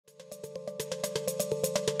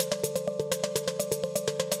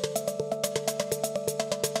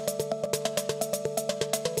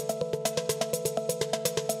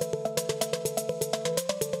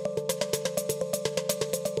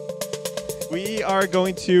we are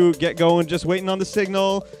going to get going. Just waiting on the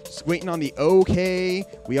signal. Just waiting on the okay.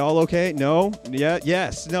 We all okay? No? Yeah?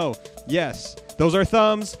 Yes? No? Yes. Those are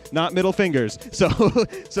thumbs, not middle fingers. So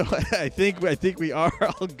I think we are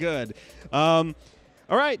all good. All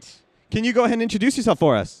right. Can you go ahead and introduce yourself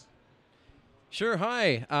for us? Sure.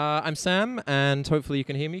 Hi. I'm Sam, and hopefully you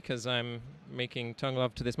can hear me because I'm making tongue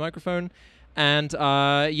love to this microphone. And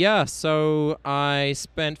yeah, so I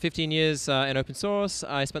spent 15 years in open source.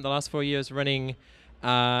 I spent the last 4 years running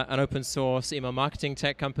an open source email marketing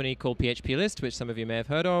tech company called PHPList, which some of you may have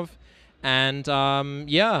heard of. And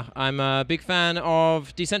yeah, I'm a big fan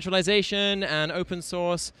of decentralization and open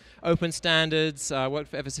source, open standards. Worked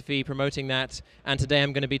for FSFE promoting that. And today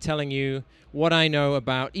I'm going to be telling you what I know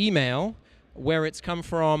about email, where it's come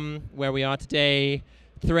from, where we are today,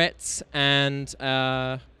 threats, and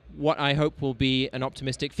what I hope will be an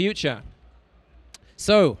optimistic future.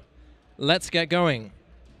 So, let's get going.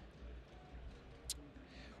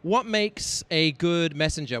 What makes a good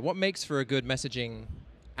messenger? What makes for a good messaging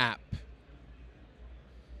app?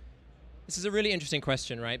 This is a really interesting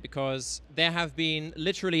question, right? Because there have been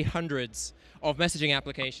literally hundreds of messaging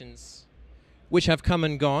applications which have come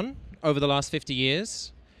and gone over the last 50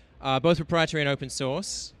 years, both proprietary and open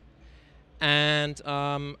source. And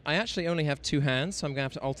I actually only have two hands, so I'm going to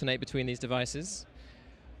have to alternate between these devices.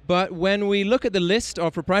 But when we look at the list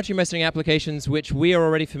of proprietary messaging applications which we are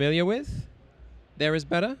already familiar with, there is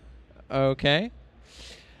better, okay,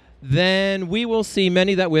 then we will see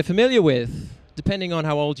many that we're familiar with, depending on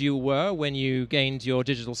how old you were when you gained your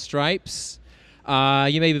digital stripes.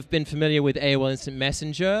 You may have been familiar with AOL Instant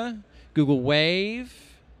Messenger, Google Wave,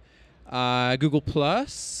 Google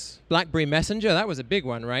Plus, BlackBerry Messenger. That was a big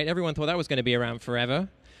one, right? Everyone thought that was going to be around forever.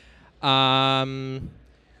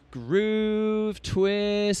 Groove,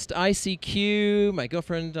 Twist, ICQ. My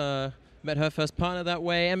girlfriend met her first partner that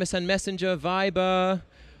way. MSN Messenger, Viber,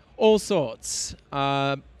 all sorts.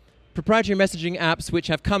 Proprietary messaging apps which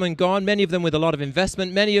have come and gone, many of them with a lot of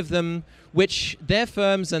investment, many of them which their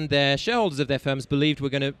firms and their shareholders of their firms believed were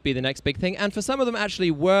going to be the next big thing. And for some of them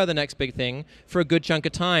actually were the next big thing for a good chunk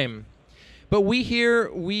of time. But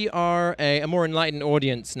we are a more enlightened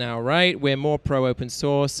audience now, right? We're more pro-open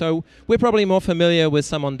source, so we're probably more familiar with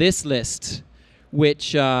some on this list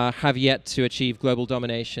which have yet to achieve global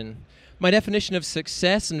domination. My definition of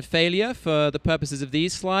success and failure for the purposes of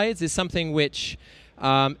these slides is something which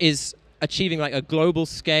is achieving like a global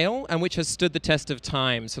scale and which has stood the test of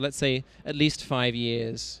time, so let's say at least 5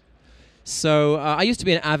 years. So I used to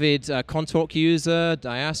be an avid Contalk user,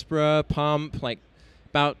 Diaspora, Pump, like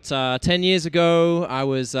about 10 years ago, I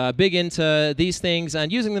was big into these things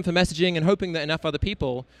and using them for messaging and hoping that enough other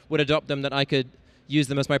people would adopt them that I could use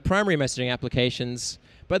them as my primary messaging applications.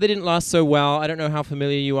 But they didn't last so well. I don't know how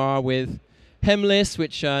familiar you are with Hemlist,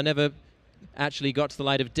 which never actually got to the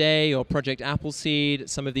light of day, or Project Appleseed,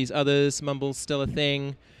 some of these others. Mumble's still a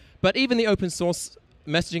thing. But even the open source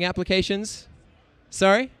messaging applications,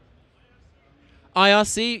 sorry?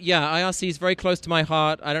 IRC, yeah, IRC is very close to my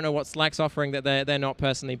heart. I don't know what Slack's offering that they're not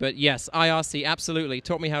personally, but yes, IRC, absolutely.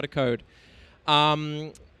 Taught me how to code.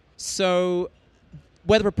 So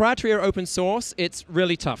whether proprietary or open source, it's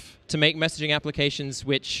really tough to make messaging applications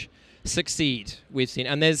which succeed, we've seen.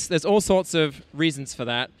 And there's all sorts of reasons for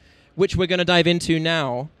that, which we're going to dive into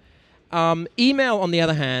now. Email, on the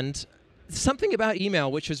other hand, something about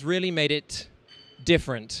email which has really made it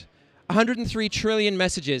different. 103 trillion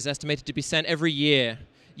messages estimated to be sent every year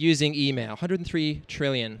using email. 103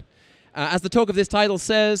 trillion. As the talk of this title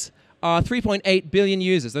says, 3.8 billion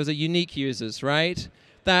users. Those are unique users, right?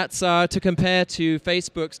 That's to compare to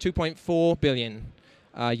Facebook's 2.4 billion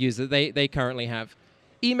users they currently have.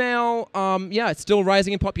 Email, yeah, it's still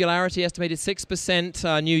rising in popularity, estimated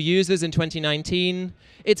 6% new users in 2019.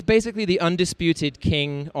 It's basically the undisputed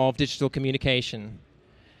king of digital communication.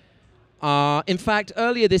 In fact,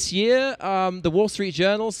 earlier this year, the Wall Street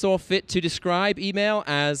Journal saw fit to describe email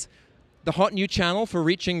as the hot new channel for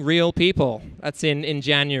reaching real people. That's in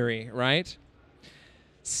January, right?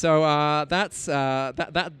 So that's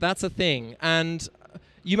a thing. And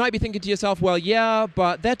you might be thinking to yourself, well, yeah,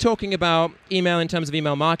 but they're talking about email in terms of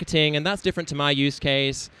email marketing, and that's different to my use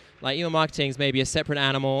case. Like, email marketing is maybe a separate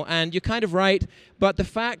animal, and you're kind of right. But the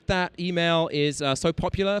fact that email is so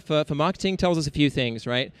popular for marketing tells us a few things,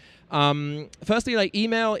 right? Firstly, like,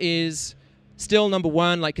 email is still number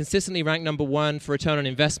one, like consistently ranked number one for return on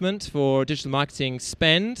investment for digital marketing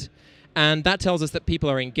spend. And that tells us that people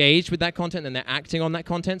are engaged with that content and they're acting on that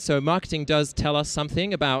content. So marketing does tell us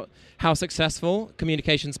something about how successful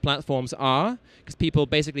communications platforms are, because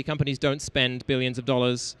basically companies don't spend billions of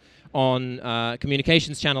dollars on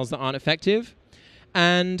communications channels that aren't effective.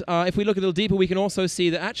 And if we look a little deeper, we can also see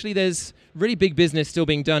that actually there's really big business still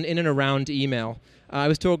being done in and around email. I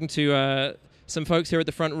was talking to some folks here at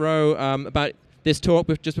the front row about this talk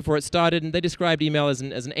just before it started, and they described email as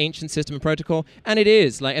an ancient system and protocol, and it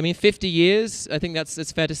is. 50 years, I think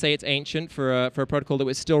it's fair to say it's ancient for a protocol that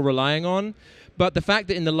we're still relying on. But the fact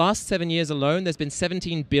that in the last 7 years alone, there's been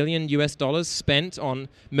 $17 billion US spent on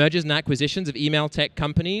mergers and acquisitions of email tech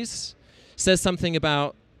companies says something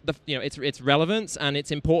about its relevance and its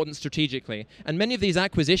importance strategically. And many of these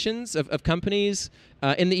acquisitions of companies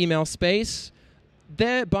in the email space,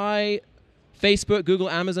 they're by Facebook, Google,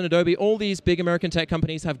 Amazon, Adobe. All these big American tech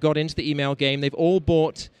companies have got into the email game. They've all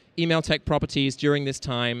bought email tech properties during this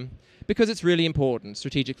time because it's really important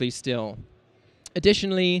strategically still.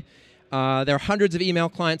 Additionally, there are hundreds of email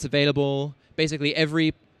clients available. Basically,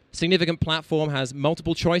 every significant platform has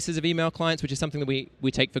multiple choices of email clients, which is something that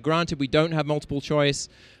we take for granted. We don't have multiple choice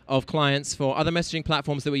of clients for other messaging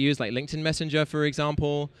platforms that we use, like LinkedIn Messenger, for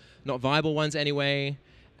example. Not viable ones anyway.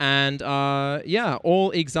 And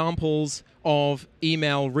all examples of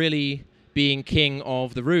email really being king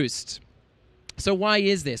of the roost. So why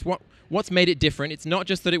is this? What's made it different? It's not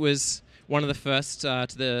just that it was one of the first to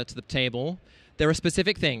the table. There are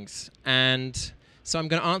specific things, and so I'm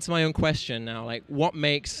going to answer my own question now, like what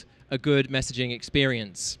makes a good messaging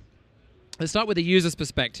experience? Let's start with the user's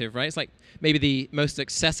perspective, right? It's like maybe the most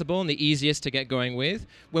accessible and the easiest to get going with.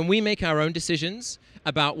 When we make our own decisions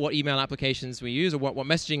about what email applications we use or what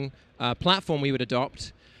messaging platform we would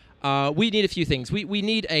adopt, we need a few things. We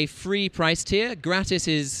need a free price tier. Gratis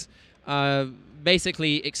is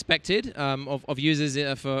basically expected of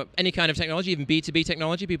users for any kind of technology, even B2B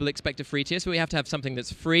technology. People expect a free tier, so we have to have something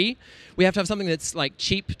that's free. We have to have something that's like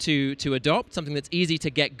cheap to adopt, something that's easy to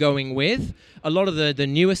get going with. A lot of the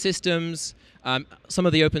newer systems, some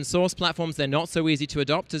of the open source platforms, they're not so easy to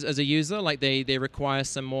adopt as a user. Like they require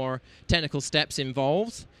some more technical steps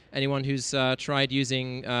involved. Anyone who's tried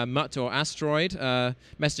using Mutt or Asteroid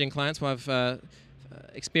messaging clients will have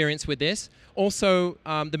experience with this. Also,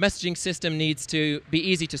 the messaging system needs to be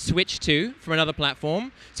easy to switch to from another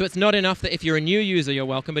platform. So it's not enough that if you're a new user, you're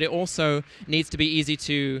welcome, but it also needs to be easy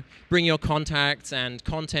to bring your contacts and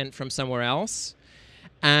content from somewhere else.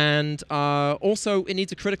 And also, it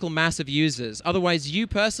needs a critical mass of users. Otherwise, you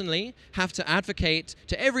personally have to advocate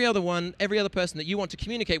to every other person that you want to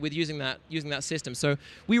communicate with using that system. So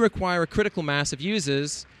we require a critical mass of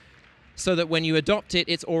users so that when you adopt it,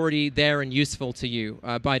 it's already there and useful to you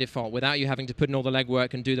by default, without you having to put in all the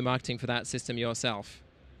legwork and do the marketing for that system yourself.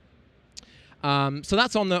 So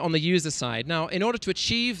that's on the user side. Now, in order to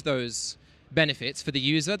achieve those benefits for the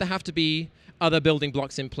user, there have to be other building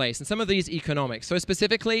blocks in place, and some of these economics. So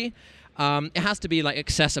specifically, it has to be like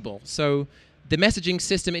accessible. So the messaging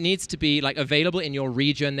system, it needs to be like available in your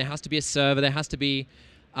region. There has to be a server. There has to be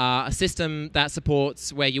a system that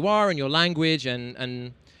supports where you are and your language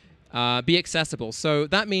and be accessible. So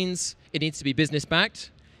that means it needs to be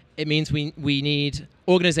business-backed. It means we need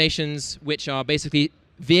organizations which are basically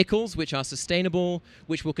vehicles which are sustainable,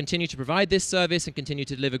 which will continue to provide this service and continue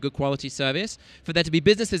to deliver good quality service. For there to be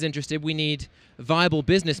businesses interested, we need viable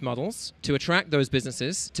business models to attract those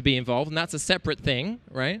businesses to be involved, and that's a separate thing,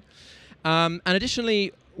 right? And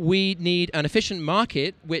additionally, we need an efficient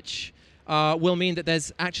market, which will mean that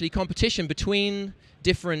there's actually competition between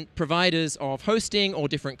different providers of hosting or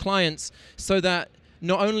different clients, so that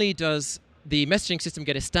not only does the messaging system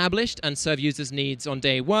get established and serve users' needs on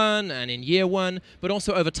day one and in year one, but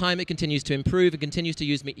also over time it continues to improve and continues to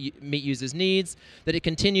meet users' needs, that it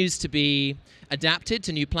continues to be adapted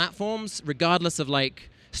to new platforms regardless of like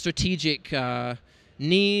strategic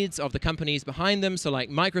needs of the companies behind them. So like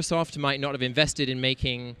Microsoft might not have invested in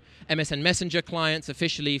making MSN Messenger clients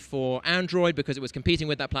officially for Android because it was competing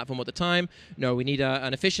with that platform at the time. No, we need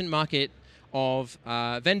an efficient market of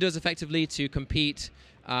vendors effectively to compete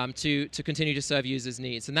to continue to serve users'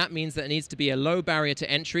 needs. And that means that it needs to be a low barrier to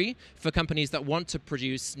entry for companies that want to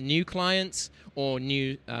produce new clients or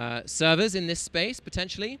new servers in this space,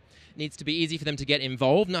 potentially. It needs to be easy for them to get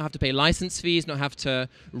involved, not have to pay license fees, not have to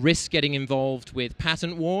risk getting involved with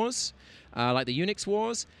patent wars, like the Unix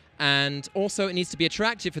wars. And also it needs to be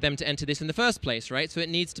attractive for them to enter this in the first place, right? So it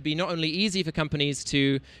needs to be not only easy for companies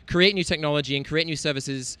to create new technology and create new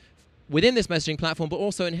services within this messaging platform, but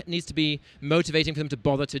also it needs to be motivating for them to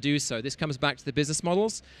bother to do so. This comes back to the business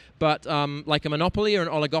models, but like a monopoly or an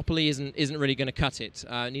oligopoly isn't really going to cut it.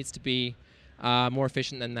 It needs to be more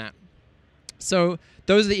efficient than that. So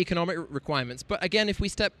those are the economic requirements. But again, if we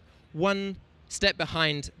step one step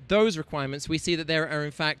behind those requirements, we see that there are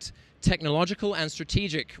in fact technological and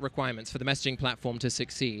strategic requirements for the messaging platform to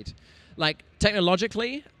succeed. Like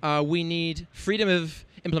technologically, we need freedom of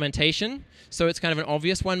implementation. So it's kind of an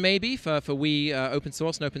obvious one maybe for we open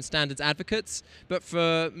source and open standards advocates. But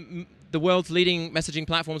for the world's leading messaging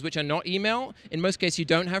platforms which are not email, in most cases you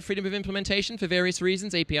don't have freedom of implementation for various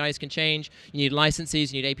reasons. APIs can change, you need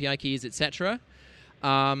licenses, you need API keys, etc.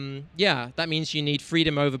 Yeah, that means you need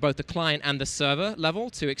freedom over both the client and the server level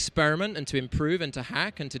to experiment and to improve and to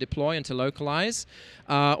hack and to deploy and to localize.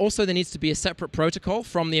 Also, there needs to be a separate protocol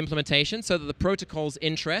from the implementation so that the protocol's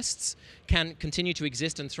interests can continue to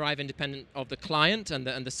exist and thrive independent of the client and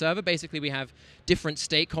the server. Basically, we have different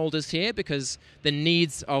stakeholders here because the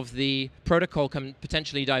needs of the protocol can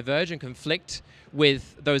potentially diverge and conflict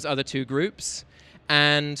with those other two groups.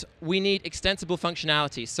 And we need extensible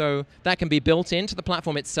functionality. So that can be built into the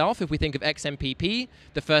platform itself. If we think of XMPP,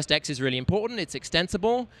 the first X is really important. It's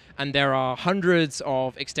extensible. And there are hundreds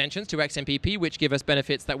of extensions to XMPP which give us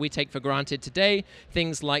benefits that we take for granted today.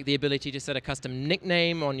 Things like the ability to set a custom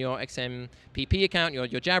nickname on your XMPP account,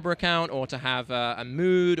 your Jabber account, or to have a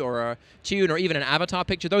mood or a tune or even an avatar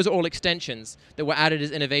picture. Those are all extensions that were added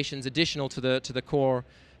as innovations additional to the core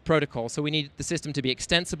protocol. So we need the system to be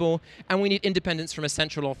extensible, and we need independence from a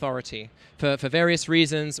central authority for various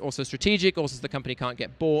reasons, also strategic, also so the company can't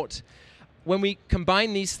get bought. When we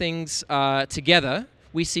combine these things together,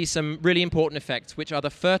 we see some really important effects, which are the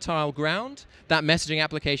fertile ground that messaging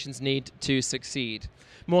applications need to succeed.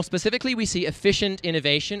 More specifically, we see efficient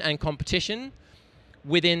innovation and competition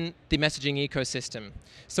within the messaging ecosystem.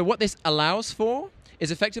 So what this allows for is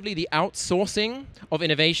effectively the outsourcing of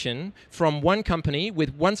innovation from one company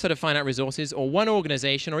with one set of finite resources or one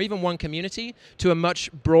organization or even one community to a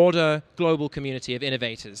much broader global community of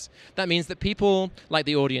innovators. That means that people like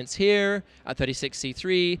the audience here at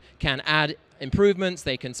 36C3 can add improvements,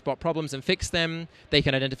 they can spot problems and fix them, they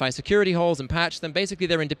can identify security holes and patch them. Basically,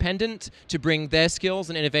 they're independent to bring their skills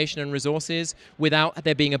and innovation and resources without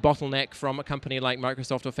there being a bottleneck from a company like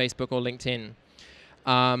Microsoft or Facebook or LinkedIn.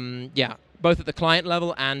 Yeah, both at the client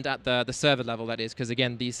level and at the server level, that is, because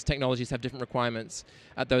again, these technologies have different requirements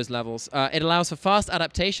at those levels. It allows for fast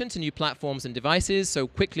adaptation to new platforms and devices, so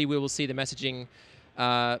quickly we will see the messaging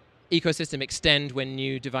ecosystem extend when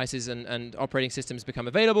new devices and operating systems become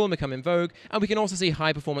available and become in vogue. And we can also see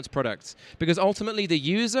high-performance products, because ultimately the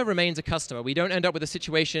user remains a customer. We don't end up with a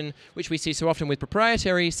situation which we see so often with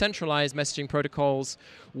proprietary, centralized messaging protocols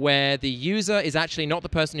where the user is actually not the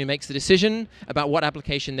person who makes the decision about what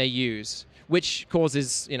application they use, which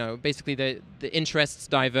causes, basically the interests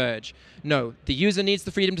diverge. No, the user needs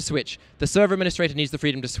the freedom to switch. The server administrator needs the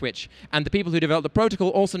freedom to switch. And the people who develop the protocol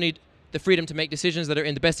also need the freedom to make decisions that are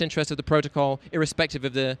in the best interest of the protocol, irrespective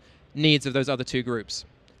of the needs of those other two groups.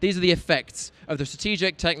 These are the effects of the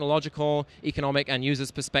strategic, technological, economic, and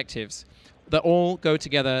users' perspectives that all go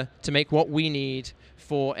together to make what we need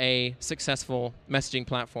for a successful messaging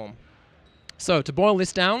platform. So to boil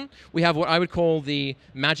this down, we have what I would call the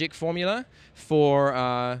magic formula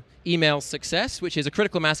for email success, which is a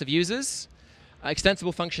critical mass of users,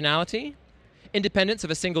 extensible functionality, independence of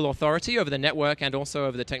a single authority over the network and also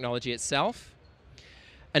over the technology itself,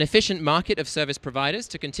 an efficient market of service providers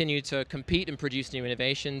to continue to compete and produce new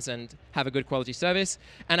innovations and have a good quality service.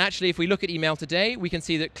 And actually, if we look at email today, we can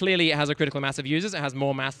see that clearly it has a critical mass of users. It has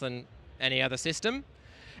more mass than any other system.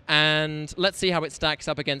 And let's see how it stacks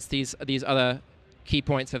up against these other key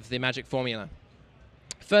points of the magic formula.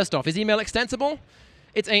 First off, is email extensible?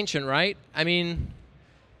 It's ancient, right? I mean,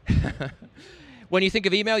 when you think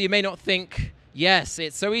of email, you may not think, yes,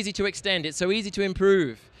 it's so easy to extend, it's so easy to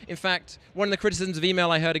improve. In fact, one of the criticisms of email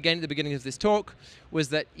I heard again at the beginning of this talk was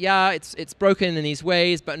that, yeah, it's broken in these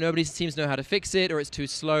ways, but nobody seems to know how to fix it, or it's too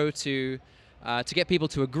slow to get people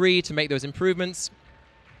to agree to make those improvements.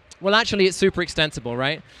 Well, actually, it's super extensible,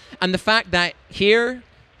 right? And the fact that here,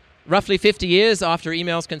 roughly 50 years after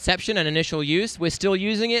email's conception and initial use, we're still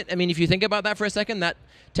using it. I mean, if you think about that for a second, that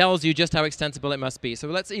tells you just how extensible it must be. So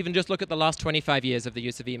let's even just look at the last 25 years of the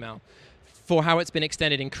use of email for how it's been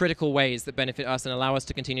extended in critical ways that benefit us and allow us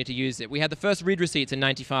to continue to use it. We had the first read receipts in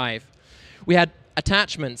 95. We had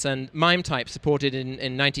attachments and MIME types supported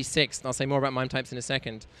in 96. And I'll say more about MIME types in a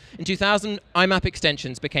second. In 2000, IMAP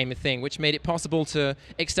extensions became a thing, which made it possible to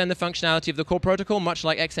extend the functionality of the core protocol, much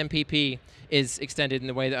like XMPP is extended in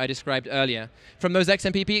the way that I described earlier. From those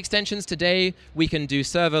XMPP extensions today, we can do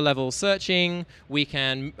server-level searching. We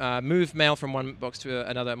can move mail from one box to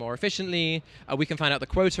another more efficiently. We can find out the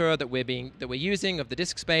quota that we're using of the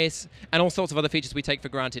disk space, and all sorts of other features we take for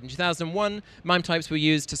granted. In 2001, MIME types were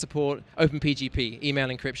used to support OpenPGP, email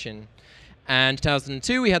encryption. And in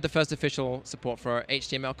 2002, we had the first official support for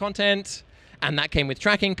HTML content. And that came with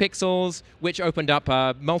tracking pixels, which opened up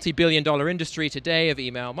a multi-billion-dollar industry today of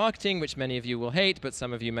email marketing, which many of you will hate, but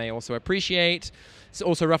some of you may also appreciate. It's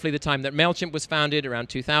also roughly the time that MailChimp was founded, around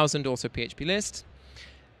 2000, also PHP List.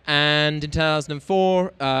 And in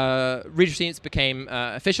 2004, read receipts became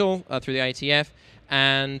official through the IETF.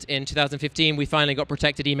 And in 2015, we finally got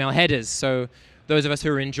protected email headers. So those of us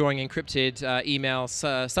who are enjoying encrypted email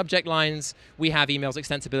subject lines, we have emails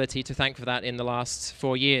extensibility to thank for that in the last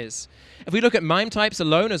 4 years. If we look at MIME types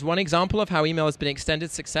alone as one example of how email has been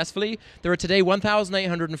extended successfully, there are today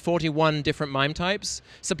 1,841 different MIME types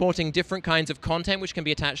supporting different kinds of content which can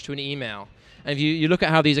be attached to an email. And if you look at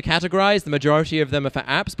how these are categorized, the majority of them are for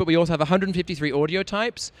apps, but we also have 153 audio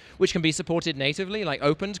types, which can be supported natively, like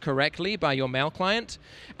opened correctly by your mail client.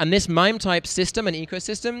 And this MIME type system and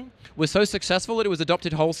ecosystem was so successful that it was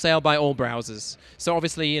adopted wholesale by all browsers. So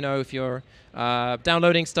obviously, you know, if you're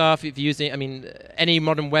downloading stuff, if you're using, I mean, any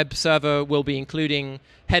modern web server will be including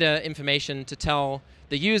header information to tell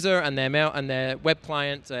the user and their mail and their web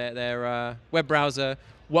client, their web browser,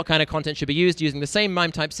 what kind of content should be used using the same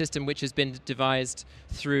MIME type system which has been devised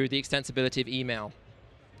through the extensibility of email.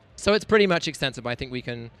 So it's pretty much extensible, I think we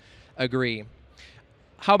can agree.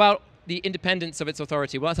 How about the independence of its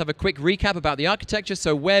authority? Well, let's have a quick recap about the architecture.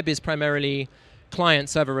 So web is primarily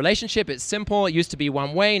client-server relationship. It's simple. It used to be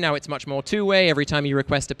one way. Now it's much more two-way. Every time you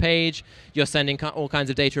request a page, you're sending all kinds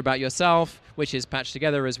of data about yourself, which is patched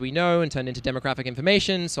together, as we know, and turned into demographic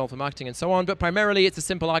information, sold for marketing, and so on. But primarily, it's a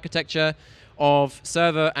simple architecture of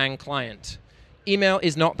server and client. Email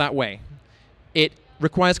is not that way. It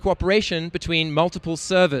requires cooperation between multiple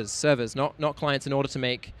servers, not clients, in order to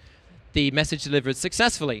make the message delivered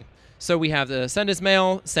successfully. So we have the sender's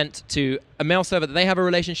mail sent to a mail server that they have a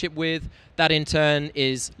relationship with. That in turn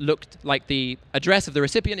is looked like the address of the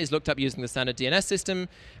recipient is looked up using the standard DNS system,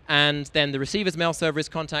 and then the receiver's mail server is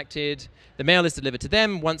contacted. The mail is delivered to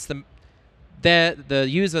them. Once the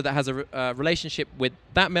user that has a relationship with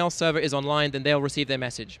that mail server is online, then they'll receive their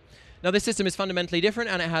message. Now, this system is fundamentally different,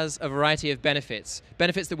 and it has a variety of benefits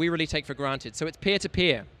that we really take for granted. So it's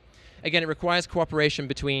peer-to-peer. Again, it requires cooperation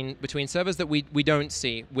between servers that we don't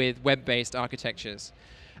see with web-based architectures.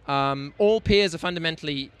 All peers are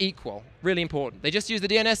fundamentally equal, really important. They just use the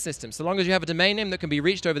DNS system. So long as you have a domain name that can be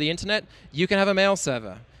reached over the internet, you can have a mail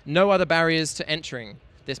server. No other barriers to entering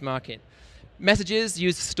this market. Messages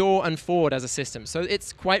use store and forward as a system, so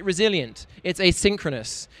it's quite resilient. It's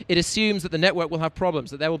asynchronous. It assumes that the network will have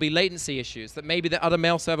problems, that there will be latency issues, that maybe the other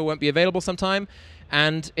mail server won't be available sometime,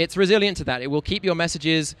 and it's resilient to that. It will keep your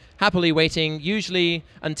messages happily waiting, usually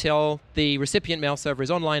until the recipient mail server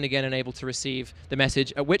is online again and able to receive the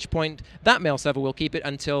message, at which point that mail server will keep it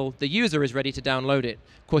until the user is ready to download it.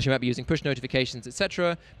 Of course, you might be using push notifications,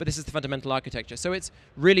 etc., but this is the fundamental architecture. So it's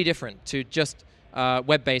really different to just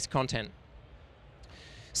web-based content.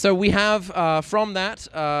 So we have, from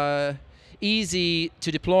that, easy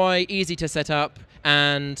to deploy, easy to set up,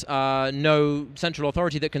 and no central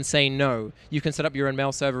authority that can say no. You can set up your own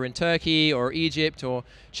mail server in Turkey or Egypt or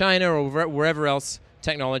China or wherever else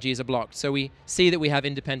technologies are blocked. So we see that we have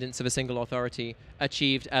independence of a single authority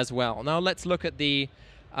achieved as well. Now let's look at the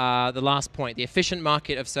last point, the efficient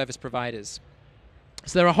market of service providers.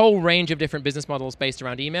 So there are a whole range of different business models based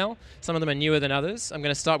around email. Some of them are newer than others. I'm going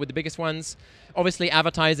to start with the biggest ones. Obviously,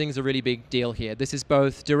 advertising is a really big deal here. This is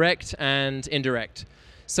both direct and indirect.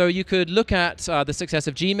 So you could look at the success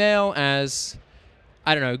of Gmail as,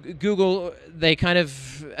 I don't know, Google, they kind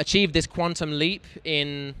of achieved this quantum leap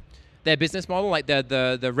in their business model, like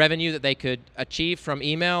the revenue that they could achieve from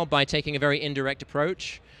email by taking a very indirect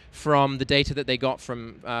approach from the data that they got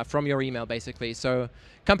from your email, basically. So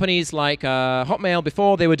companies like Hotmail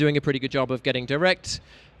before, they were doing a pretty good job of getting direct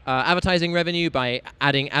advertising revenue by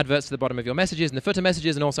adding adverts to the bottom of your messages and the footer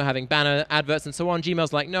messages and also having banner adverts and so on.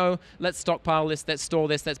 Gmail's like, no, let's stockpile this, let's store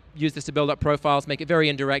this, let's use this to build up profiles, make it very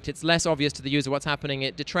indirect. It's less obvious to the user what's happening.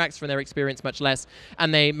 It detracts from their experience much less.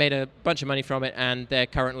 And they made a bunch of money from it, and they're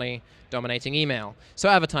currently dominating email. So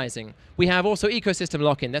advertising. We have also ecosystem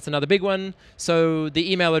lock-in. That's another big one. So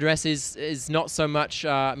the email address is not so much,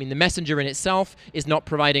 I mean, the messenger in itself is not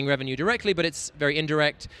providing revenue directly, but it's very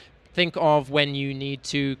indirect. Think of when you need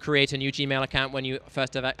to create a new Gmail account when you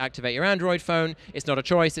first activate your Android phone. It's not a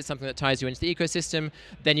choice. It's something that ties you into the ecosystem.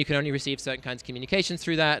 Then you can only receive certain kinds of communications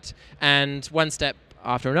through that. And one step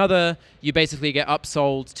after another, you basically get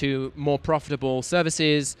upsold to more profitable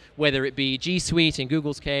services, whether it be G Suite in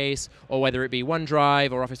Google's case, or whether it be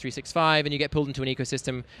OneDrive or Office 365, and you get pulled into an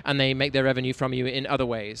ecosystem, and they make their revenue from you in other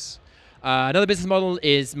ways. Another business model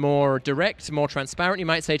is more direct, more transparent, you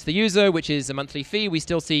might say, to the user, which is a monthly fee. We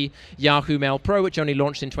still see Yahoo Mail Pro, which only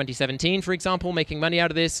launched in 2017, for example, making money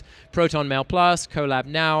out of this. Proton Mail Plus, Collab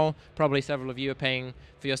Now, probably several of you are paying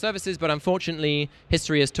for your services, but unfortunately,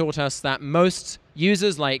 history has taught us that most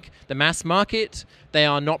users, like the mass market, they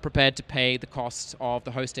are not prepared to pay the cost of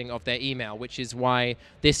the hosting of their email, which is why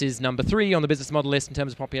this is number 3 on the business model list in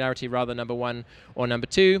terms of popularity, rather than number 1 or number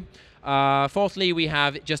 2. Fourthly, we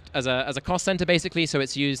have just as a cost center, basically, so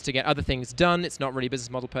it's used to get other things done. It's not really a business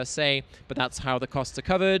model per se, but that's how the costs are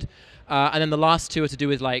covered. And then the last 2 are to do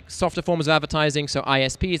with like softer forms of advertising. So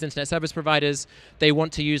ISPs, internet service providers, they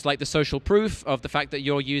want to use like the social proof of the fact that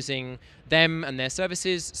you're using them and their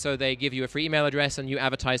services. So they give you a free email address and you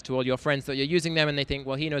advertise to all your friends that you're using them, and they think,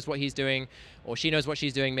 well, he knows what he's doing or she knows what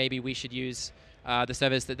she's doing. Maybe we should use the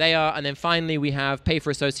service that they are. And then finally, we have pay for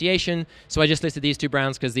association. So I just listed these 2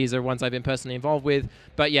 brands because these are ones I've been personally involved with.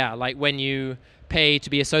 But yeah, like when you pay to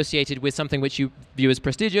be associated with something which you view as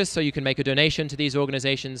prestigious, so you can make a donation to these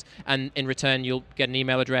organizations, and in return you'll get an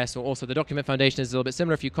email address. Or also the Document Foundation is a little bit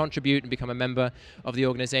similar. If you contribute and become a member of the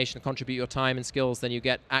organization, contribute your time and skills, then you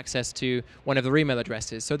get access to one of their email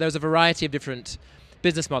addresses. So there's a variety of different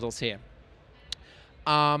business models here.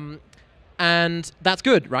 And that's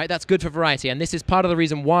good, right? That's good for variety. And this is part of the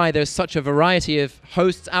reason why there's such a variety of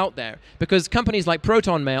hosts out there, because companies like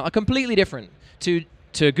Proton Mail are completely different to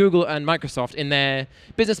Google and Microsoft in their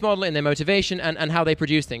business model, in their motivation, and how they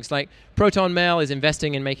produce things. Like Proton Mail is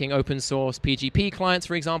investing in making open source PGP clients,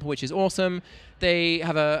 for example, which is awesome. They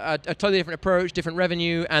have a totally different approach, different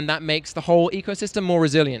revenue, and that makes the whole ecosystem more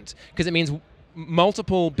resilient, because it means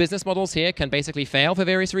multiple business models here can basically fail for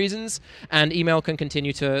various reasons, and email can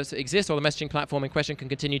continue to exist, or the messaging platform in question can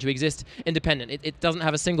continue to exist independent. It doesn't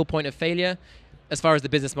have a single point of failure as far as the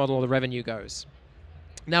business model or the revenue goes.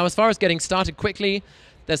 Now, as far as getting started quickly,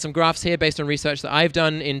 there's some graphs here based on research that I've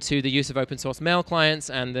done into the use of open source mail clients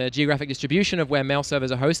and the geographic distribution of where mail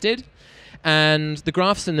servers are hosted. And the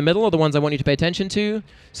graphs in the middle are the ones I want you to pay attention to.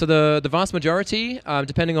 So the vast majority,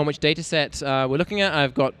 depending on which data set we're looking at,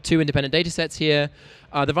 I've got 2 independent data sets here.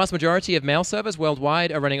 The vast majority of mail servers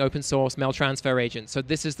worldwide are running open source mail transfer agents. So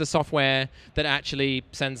this is the software that actually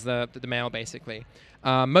sends the mail, basically.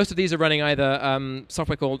 Most of these are running either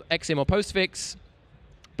software called Exium or Postfix.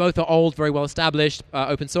 Both are old, very well established,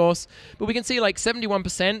 open source. But we can see like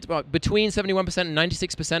 71%, between 71% and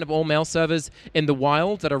 96% of all mail servers in the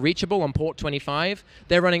wild that are reachable on port 25,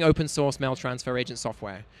 they're running open source mail transfer agent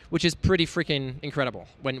software, which is pretty freaking incredible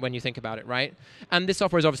when you think about it, right? And this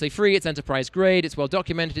software is obviously free, it's enterprise grade, it's well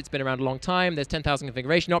documented, it's been around a long time, there's 10,000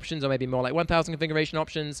 configuration options, or maybe more like 1,000 configuration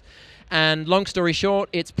options. And long story short,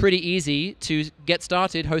 it's pretty easy to get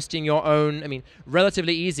started hosting your own,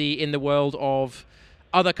 relatively easy in the world of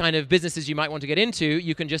other kind of businesses you might want to get into.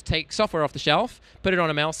 You can just take software off the shelf, put it on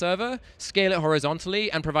a mail server, scale it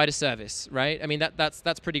horizontally, and provide a service, right?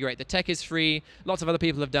 That's pretty great. The tech is free. Lots of other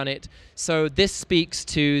people have done it. So this speaks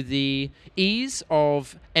to the ease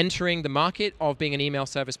of entering the market of being an email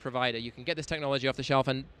service provider. You can get this technology off the shelf,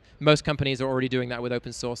 and most companies are already doing that with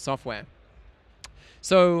open source software.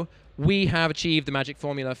 So we have achieved the magic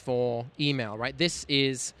formula for email, right? This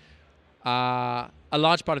is a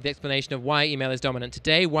large part of the explanation of why email is dominant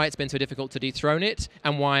today, why it's been so difficult to dethrone it,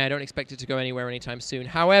 and why I don't expect it to go anywhere anytime soon.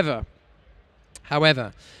 However,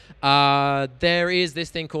 there is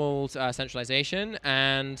this thing called centralization,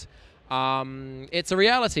 and it's a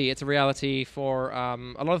reality. It's a reality for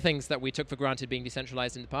a lot of things that we took for granted being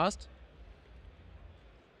decentralized in the past.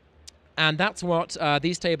 And that's what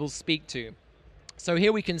these tables speak to. So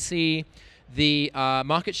here we can see the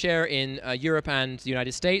market share in Europe and the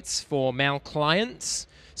United States for mail clients.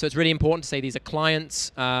 So it's really important to say these are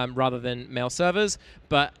clients rather than mail servers.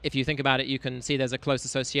 But if you think about it, you can see there's a close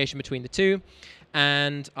association between the 2.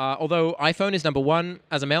 And although iPhone is number 1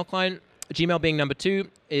 as a mail client, Gmail being number 2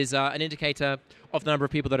 is an indicator of the number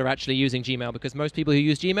of people that are actually using Gmail, because most people who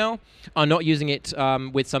use Gmail are not using it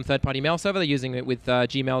with some third-party mail server. They're using it with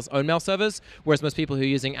Gmail's own mail servers, whereas most people who are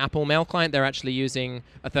using Apple Mail Client, they're actually using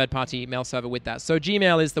a third-party mail server with that. So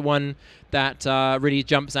Gmail is the one that really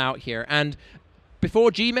jumps out here. And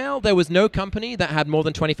before Gmail, there was no company that had more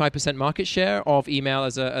than 25% market share of email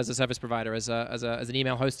as a service provider, as an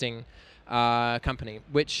email hosting company,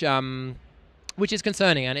 which is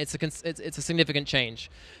concerning, and it's a significant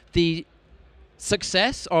change. The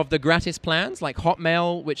success of the gratis plans like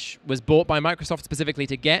Hotmail, which was bought by Microsoft specifically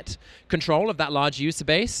to get control of that large user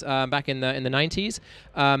base back in the 90s,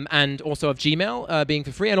 and also of Gmail being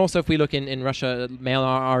for free. And also if we look in Russia,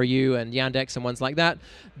 Mail.ru and Yandex and ones like that,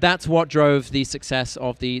 that's what drove the success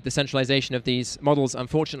of the centralization of these models,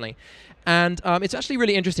 unfortunately. And it's actually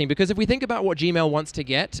really interesting because if we think about what Gmail wants to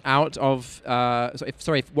get out of,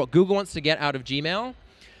 what Google wants to get out of Gmail,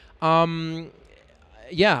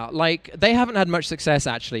 yeah, like they haven't had much success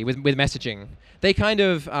actually with messaging. They kind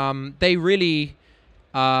of, they really,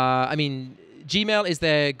 I mean, Gmail is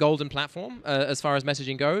their golden platform as far as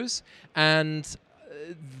messaging goes, and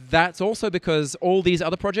that's also because all these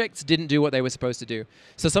other projects didn't do what they were supposed to do.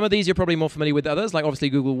 So some of these you're probably more familiar with others, like obviously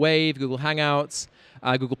Google Wave, Google Hangouts,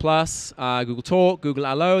 Google Plus, Google Talk, Google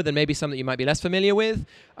Allo, then maybe some that you might be less familiar with.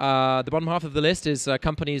 The bottom half of the list is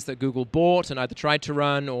companies that Google bought and either tried to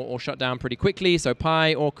run or shut down pretty quickly. So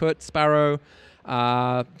Pi, Orkut, Sparrow,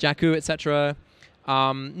 Jakku, etc.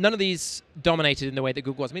 None of these dominated in the way that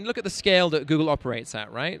Google was. I mean, look at the scale that Google operates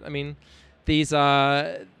at, right? I mean, these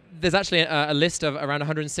there's actually a list of around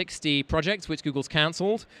 160 projects which Google's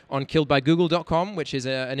cancelled on killedbygoogle.com, which is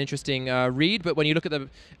an interesting read. But when you look at the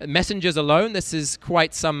messengers alone, this is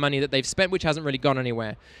quite some money that they've spent, which hasn't really gone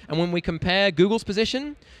anywhere. And when we compare Google's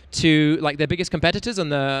position to like their biggest competitors in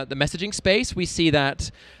the messaging space, we see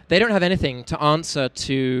that they don't have anything to answer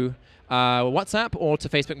to WhatsApp or to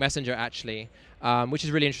Facebook Messenger, actually, which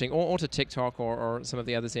is really interesting, or to TikTok or some of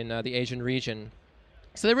the others in the Asian region.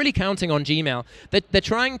 So they're really counting on Gmail. They're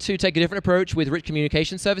trying to take a different approach with rich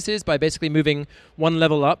communication services by basically moving one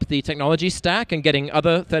level up the technology stack and getting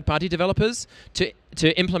other third-party developers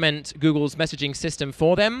to implement Google's messaging system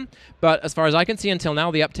for them. But as far as I can see until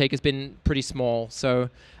now, the uptake has been pretty small. So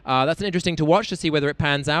that's an interesting to watch to see whether it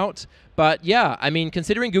pans out. But yeah, I mean,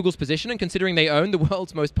 considering Google's position and considering they own the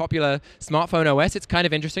world's most popular smartphone OS, it's kind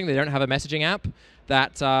of interesting they don't have a messaging app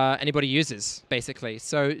that anybody uses, basically.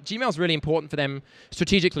 So Gmail's really important for them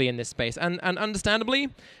strategically in this space. And understandably,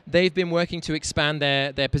 they've been working to expand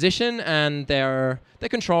their position and their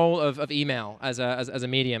control of email as a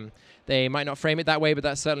medium. They might not frame it that way, but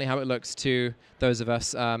that's certainly how it looks to those of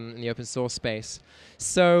us in the open source space.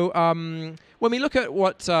 So when we look at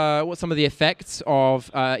what some of the effects of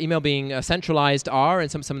email being centralized are and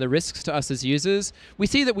some of the risks to us as users, we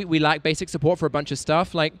see that we lack basic support for a bunch of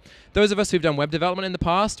stuff. Like those of us who've done web development in the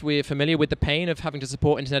past, we're familiar with the pain of having to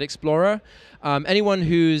support Internet Explorer. Anyone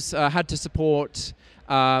who's had to support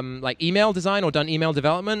like email design or done email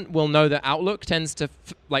development will know that Outlook tends to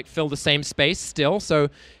fill the same space still. So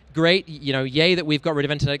great, yay that we've got rid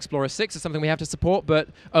of Internet Explorer 6. It's something we have to support, but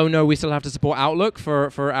oh no, we still have to support Outlook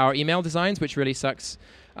for our email designs, which really sucks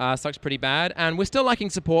pretty bad. And we're still lacking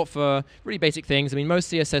support for really basic things. I mean,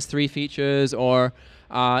 most CSS3 features or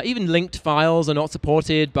even linked files are not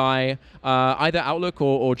supported by either Outlook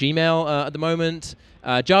or Gmail at the moment.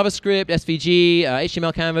 JavaScript, SVG,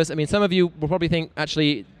 HTML Canvas. I mean, some of you will probably think,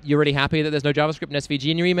 actually, you're really happy that there's no JavaScript and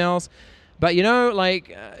SVG in your emails. But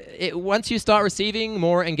once you start receiving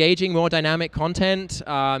more engaging, more dynamic content,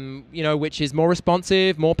 which is more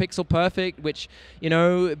responsive, more pixel perfect, which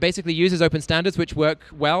basically uses open standards which work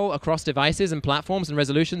well across devices and platforms and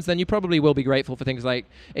resolutions, then you probably will be grateful for things like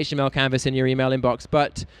HTML Canvas in your email inbox.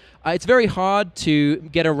 But it's very hard to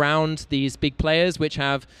get around these big players which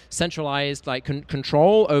have centralized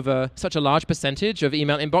control over such a large percentage of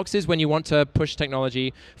email inboxes when you want to push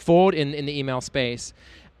technology forward in the email space.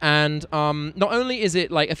 And not only is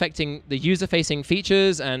it affecting the user-facing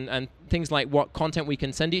features and things like what content we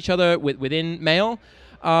can send each other within mail,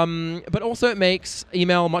 but also it makes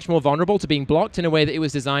email much more vulnerable to being blocked in a way that it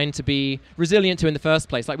was designed to be resilient to in the first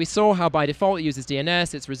place. Like we saw how by default it uses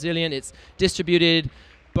DNS, it's resilient, it's distributed.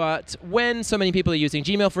 But when so many people are using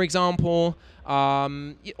Gmail, for example,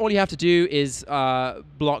 all you have to do is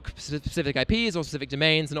block specific IPs or specific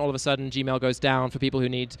domains, and all of a sudden Gmail goes down for people who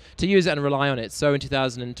need to use it and rely on it. So in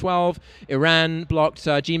 2012, Iran blocked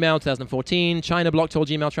Gmail. 2014, China blocked all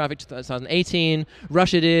Gmail traffic. 2018,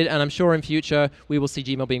 Russia did, and I'm sure in future we will see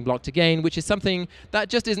Gmail being blocked again, which is something that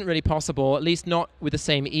just isn't really possible, at least not with the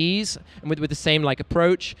same ease and with the same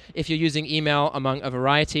approach if you're using email among a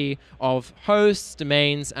variety of hosts,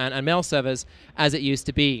 domains, and mail servers as it used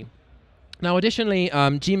to be. Now, additionally,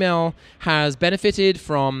 Gmail has benefited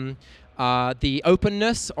from the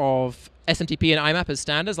openness of SMTP and IMAP as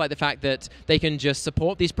standards, like the fact that they can just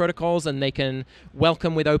support these protocols and they can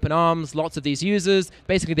welcome with open arms lots of these users.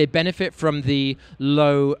 Basically, they benefit from the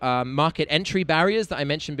low market entry barriers that I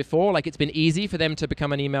mentioned before. Like, it's been easy for them to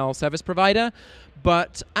become an email service provider.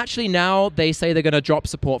 But actually now they say they're going to drop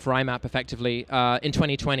support for IMAP effectively in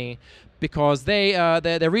 2020. because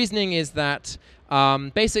their reasoning is that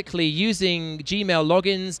basically using Gmail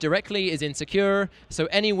logins directly is insecure. So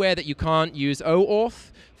anywhere that you can't use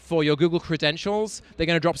OAuth for your Google credentials, they're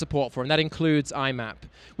going to drop support for, and that includes IMAP,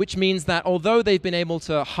 which means that although they've been able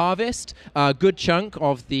to harvest a good chunk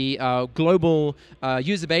of the global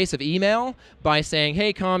user base of email by saying,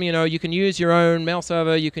 hey, Calm, you can use your own mail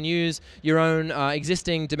server, you can use your own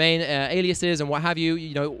existing domain aliases and what have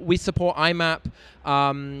you. We support IMAP.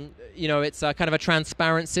 It's kind of a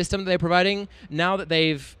transparent system that they're providing. Now that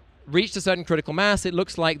they've reached a certain critical mass, it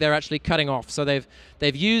looks like they're actually cutting off. So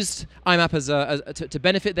they've used IMAP to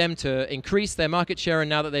benefit them, to increase their market share, and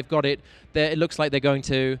now that they've got it, it looks like they're going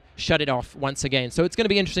to shut it off once again. So it's going to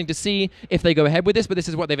be interesting to see if they go ahead with this, but this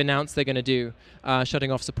is what they've announced they're going to do,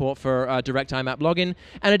 shutting off support for direct IMAP login.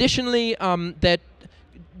 And additionally,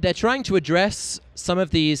 they're trying to address some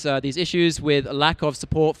of these issues with a lack of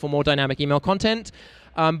support for more dynamic email content.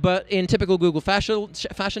 But in typical Google fashion,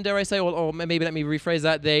 dare I say, or maybe let me rephrase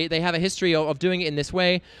that, they have a history of doing it in this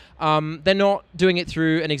way. They're not doing it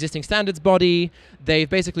through an existing standards body. They've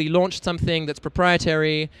basically launched something that's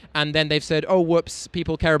proprietary, and then they've said, oh, whoops,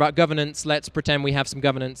 people care about governance, let's pretend we have some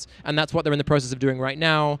governance. And that's what they're in the process of doing right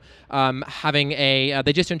now.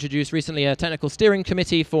 They just introduced recently a technical steering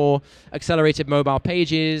committee for accelerated mobile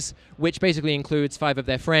pages, which basically includes 5 of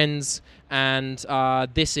their friends. And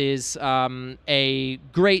this is a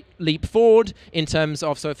great leap forward in terms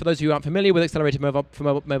of, so for those who aren't familiar with accelerated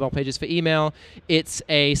mobile pages for email, it's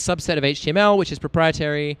a subset of HTML, which is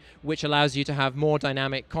proprietary, which allows you to have more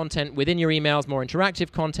dynamic content within your emails, more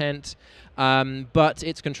interactive content, but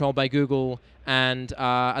it's controlled by Google. And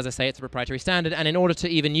as I say, it's a proprietary standard. And in order to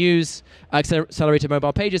even use accelerated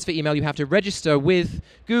mobile pages for email, you have to register with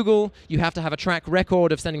Google. You have to have a track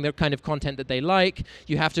record of sending the kind of content that they like.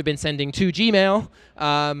 You have to have been sending to Gmail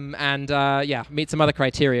meet some other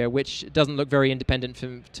criteria, which doesn't look very independent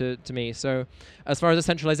to me. So as far as the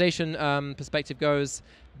centralization perspective goes,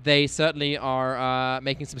 they certainly are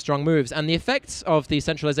making some strong moves. And the effects of the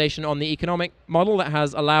centralization on the economic model that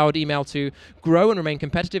has allowed email to grow and remain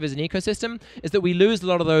competitive as an ecosystem is that we lose a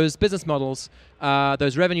lot of those business models,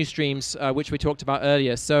 those revenue streams, which we talked about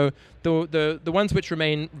earlier. So the ones which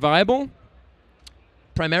remain viable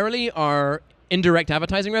primarily are indirect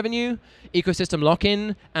advertising revenue, ecosystem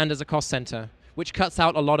lock-in, and as a cost center, which cuts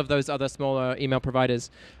out a lot of those other smaller email providers.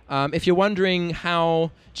 If you're wondering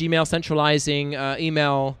how Gmail centralizing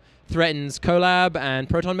email threatens Collab and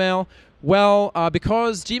ProtonMail, well,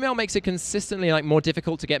 because Gmail makes it consistently more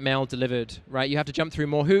difficult to get mail delivered, right? You have to jump through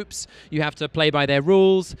more hoops. You have to play by their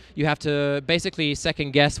rules. You have to basically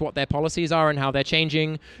second guess what their policies are and how they're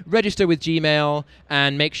changing, register with Gmail,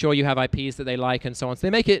 and make sure you have IPs that they like and so on. So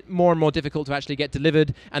they make it more and more difficult to actually get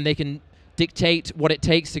delivered, and they can dictate what it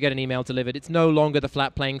takes to get an email delivered. It's no longer the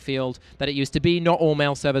flat playing field that it used to be. Not all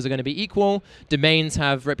mail servers are going to be equal. Domains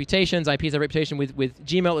have reputations, IPs have reputation with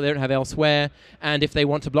Gmail that they don't have elsewhere. And if they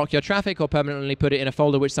want to block your traffic or permanently put it in a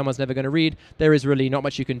folder which someone's never going to read, there is really not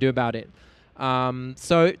much you can do about it.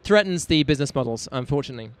 So it threatens the business models,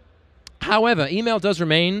 unfortunately. However, email does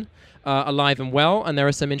remain alive and well, and there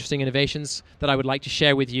are some interesting innovations that I would like to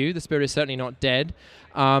share with you. The spirit is certainly not dead.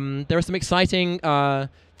 There are some exciting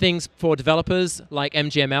things for developers like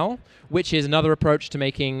MGML, which is another approach to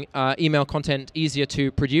making email content easier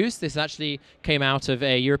to produce. This actually came out of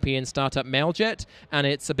a European startup, Mailjet, and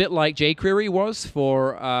it's a bit like jQuery was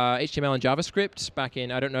for HTML and JavaScript back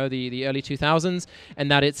in, I don't know, the early 2000s, and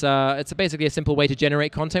that it's basically a simple way to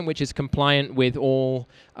generate content which is compliant with all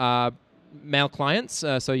mail clients,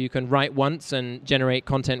 so you can write once and generate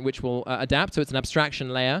content which will adapt, so it's an abstraction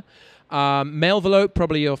layer. Mailvelope,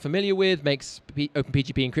 probably you're familiar with, makes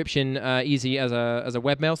OpenPGP encryption easy as a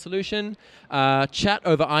webmail solution. Chat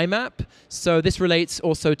over IMAP, so this relates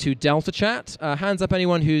also to Delta Chat. Hands up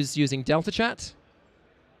anyone who's using Delta Chat.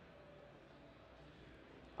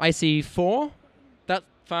 I see 4. That's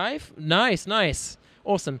 5. Nice.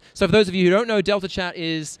 Awesome. So for those of you who don't know, Delta Chat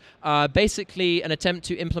is basically an attempt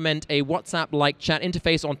to implement a WhatsApp-like chat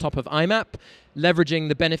interface on top of IMAP, leveraging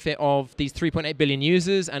the benefit of these 3.8 billion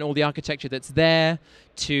users and all the architecture that's there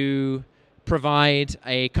to provide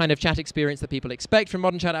a kind of chat experience that people expect from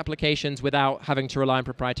modern chat applications without having to rely on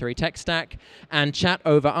proprietary tech stack. And chat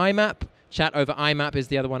over IMAP. Chat over IMAP is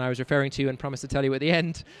the other one I was referring to and promised to tell you at the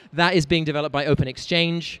end. That is being developed by Open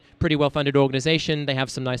Exchange, pretty well-funded organization. They have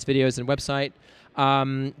some nice videos and website.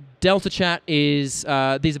 Delta Chat is, these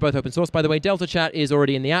are both open source, by the way. Delta Chat is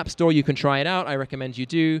already in the App Store. You can try it out. I recommend you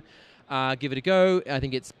do. give it a go. I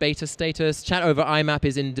think it's beta status. Chat over IMAP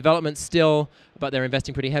is in development still, but they're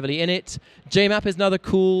investing pretty heavily in it. JMAP is another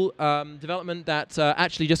cool development that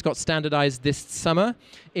actually just got standardized this summer.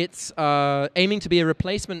 It's aiming to be a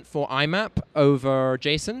replacement for IMAP over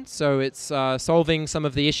JSON. So it's solving some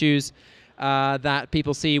of the issues that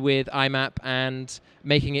people see with IMAP and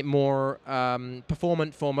making it more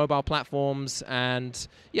performant for mobile platforms, and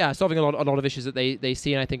yeah, solving a lot of issues that they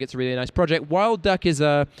see. And I think it's a really nice project. Wild Duck is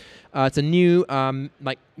it's a new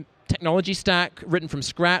like technology stack written from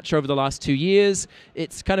scratch over the last 2 years.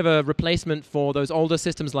 It's kind of a replacement for those older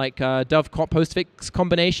systems like Dove postfix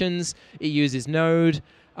combinations. It uses Node.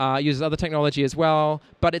 Uses other technology as well,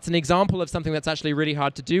 but it's an example of something that's actually really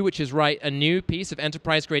hard to do, which is write a new piece of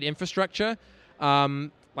enterprise-grade infrastructure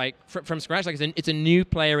like from scratch. Like it's a new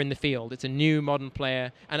player in the field. It's a new modern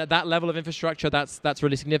player, and at that level of infrastructure, that's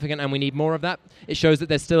really significant, and we need more of that. It shows that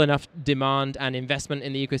there's still enough demand and investment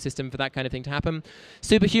in the ecosystem for that kind of thing to happen.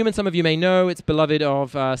 Superhuman, some of you may know, it's beloved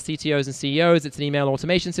of CTOs and CEOs. It's an email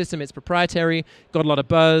automation system. It's proprietary. Got a lot of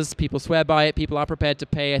buzz. People swear by it. People are prepared to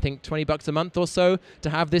pay, I think, $20 a month or so to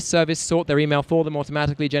have this service sort their email for them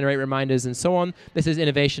automatically, generate reminders, and so on. This is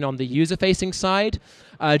innovation on the user-facing side.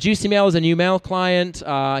 JuicyMail is a new mail client,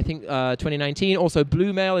 I think 2019. Also,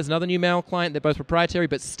 BlueMail is another new mail client. They're both proprietary,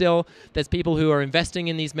 but still, there's people who are investing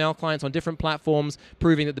in these mail clients on different platforms,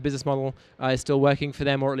 proving that the business model is still working for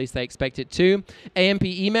them, or at least they expect it to. AMP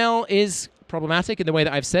email is problematic in the way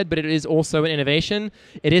that I've said, but it is also an innovation.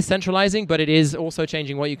 It is centralizing, but it is also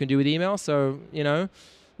changing what you can do with email. So, you know,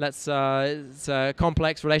 it's a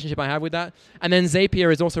complex relationship I have with that. And then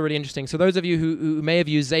Zapier is also really interesting. So those of you who may have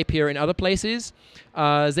used Zapier in other places,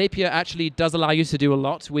 Zapier actually does allow you to do a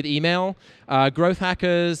lot with email. Growth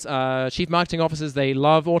hackers, chief marketing officers, they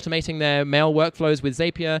love automating their mail workflows with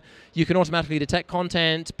Zapier. You can automatically detect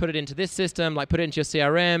content, put it into this system, like put it into your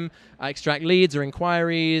CRM, extract leads or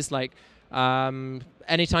inquiries, like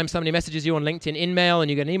anytime somebody messages you on LinkedIn InMail and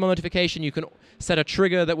you get an email notification, you can set a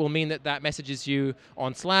trigger that will mean that messages you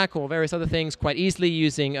on Slack or various other things quite easily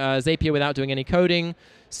using Zapier without doing any coding.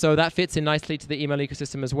 So that fits in nicely to the email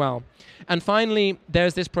ecosystem as well. And finally,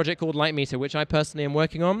 there's this project called Lightmeter, which I personally am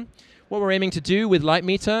working on. What we're aiming to do with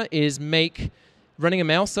Lightmeter is make running a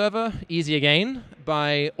mail server easy again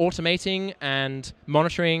by automating and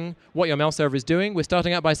monitoring what your mail server is doing. We're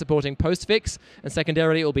starting out by supporting postfix, and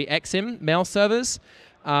secondarily it will be XIM mail servers.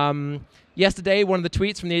 Yesterday, one of the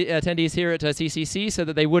tweets from the attendees here at CCC said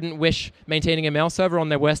that they wouldn't wish maintaining a mail server on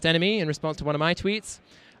their worst enemy in response to one of my tweets.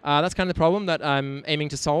 That's kind of the problem that I'm aiming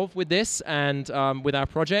to solve with this and with our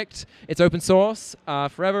project. It's open source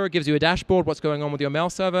forever. It gives you a dashboard, what's going on with your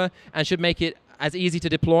mail server, and should make it as easy to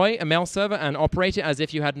deploy a mail server and operate it as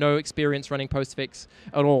if you had no experience running postfix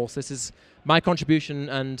at all. So this is my contribution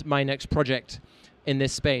and my next project in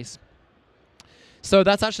this space. So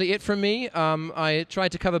that's actually it from me. I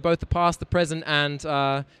tried to cover both the past, the present,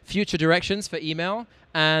 and future directions for email.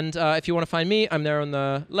 And if you want to find me, I'm there on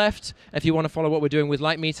the left. If you want to follow what we're doing with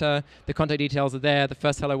Lightmeter, the contact details are there. The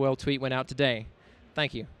first Hello World tweet went out today.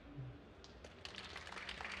 Thank you.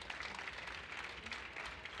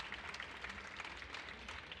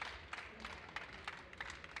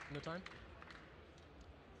 No time?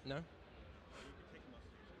 No?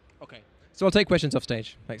 Okay. So I'll take questions off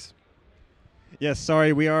stage. Thanks. Yes,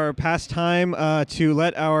 sorry, we are past time to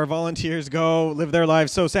let our volunteers go live their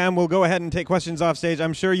lives. So Sam will go ahead and take questions off stage.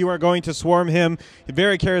 I'm sure you are going to swarm him. A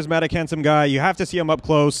very charismatic, handsome guy. You have to see him up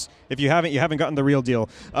close. If you haven't gotten the real deal.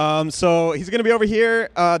 So he's going to be over here.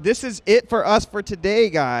 This is it for us for today,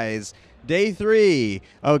 guys. Day 3,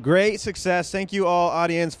 a great success. Thank you all,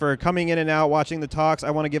 audience, for coming in and out, watching the talks.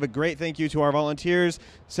 I want to give a great thank you to our volunteers,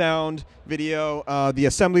 sound, video, the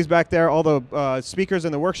assemblies back there, all the speakers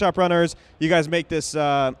and the workshop runners. You guys make this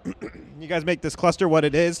cluster what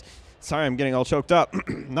it is. Sorry, I'm getting all choked up.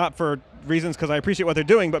 Not for reasons because I appreciate what they're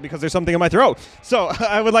doing, but because there's something in my throat. So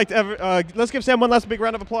I would like to let's give Sam one last big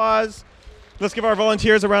round of applause. Let's give our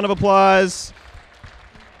volunteers a round of applause.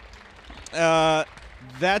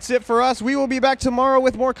 That's it for us. We will be back tomorrow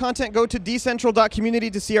with more content. Go to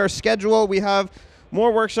decentral.community to see our schedule. We have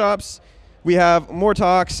more workshops. We have more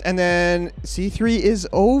talks. And then C3 is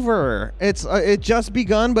over. It just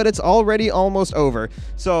begun, but it's already almost over.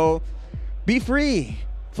 So be free.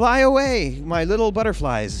 Fly away, my little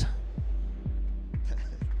butterflies.